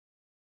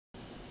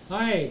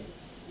Hi,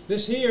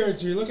 this here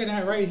that you're looking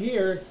at right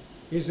here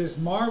is this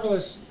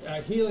marvelous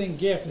healing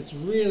gift that's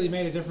really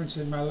made a difference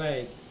in my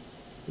leg.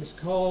 It's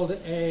called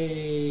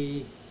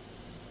a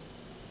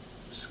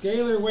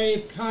Scalar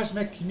Wave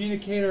Cosmic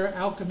Communicator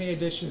Alchemy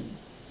Edition.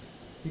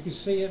 You can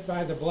see it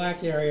by the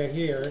black area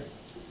here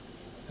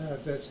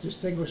that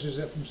distinguishes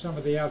it from some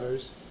of the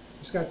others.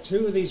 It's got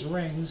two of these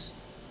rings,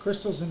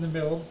 crystals in the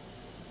middle.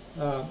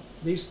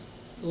 These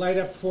light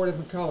up 4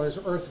 different colors: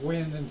 earth,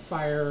 wind, and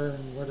fire,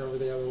 and whatever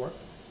the other one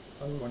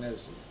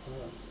is.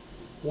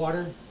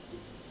 Water.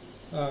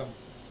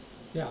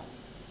 Yeah.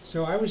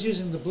 So I was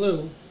using the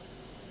blue,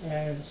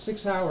 and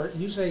 6 hours.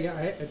 Usually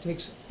it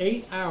takes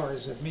 8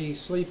 hours of me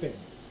sleeping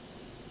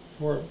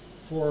for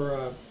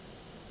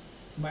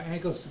my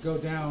ankles to go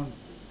down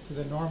to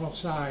the normal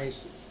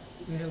size,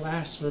 and it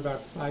lasts for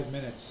about 5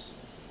 minutes.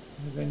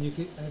 And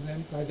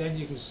then by then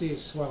you can see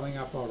it's swelling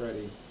up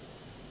already.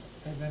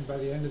 And then by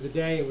the end of the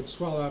day it would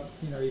swell up,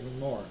 even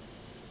more.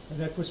 And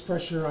that puts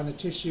pressure on the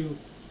tissue,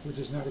 which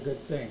is not a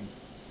good thing.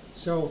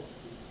 So,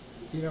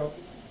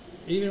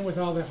 even with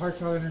all the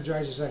heartfelt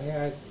energizers I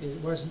had, it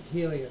wasn't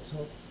healing it.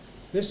 So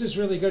this is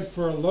really good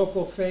for a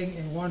local thing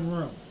in one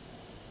room.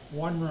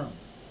 One room.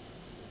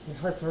 The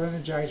heartfelt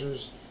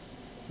energizers,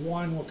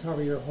 one will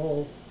cover your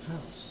whole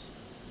house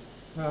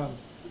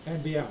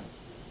and beyond.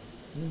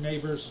 Your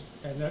neighbors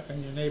and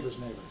your neighbors'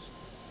 neighbors.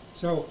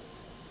 So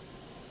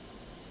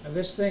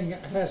this thing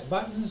has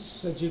buttons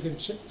so that you can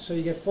so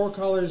you get 4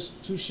 colors,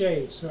 2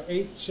 shades, so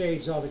 8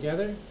 shades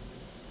altogether.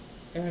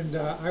 And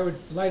I would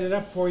light it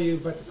up for you,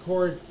 but the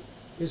cord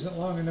isn't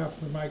long enough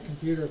for my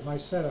computer, my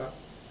setup,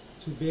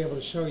 to be able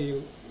to show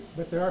you.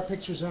 But there are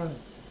pictures on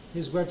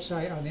his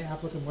website, on the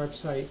Applicant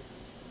website.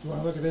 If you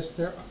want to look at this,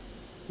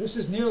 this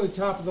is nearly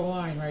top of the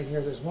line right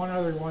here. There's one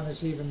other one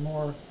that's even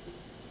more,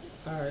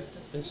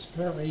 it's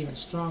apparently even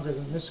stronger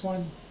than this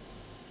one.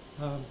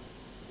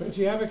 But if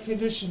you have a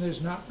condition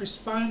that's not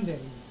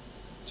responding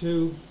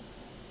to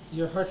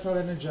your heartfelt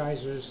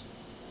energizers,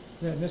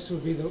 then this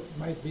would be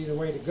might be the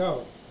way to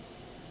go.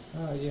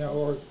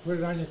 Or put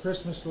it on your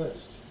Christmas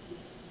list,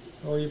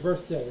 or your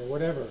birthday, or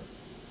whatever.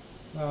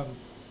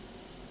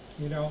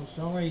 It's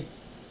only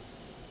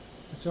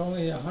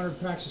 100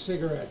 packs of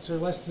cigarettes, or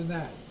less than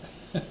that.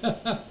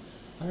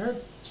 I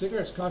heard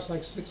cigarettes cost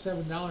like $6,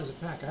 $7 a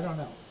pack. I don't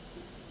know.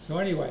 So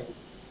anyway,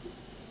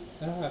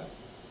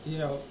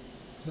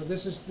 so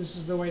this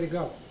is the way to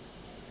go.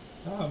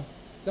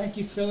 Thank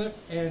you, Philip,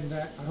 and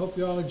I hope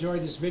you all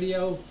enjoyed this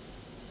video.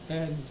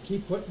 And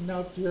keep putting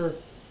out your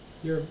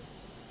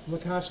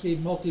Lakowski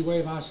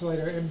multi-wave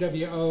oscillator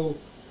MWO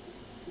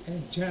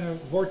antenna,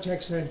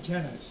 vortex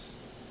antennas.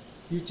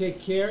 You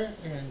take care,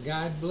 and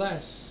God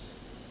bless.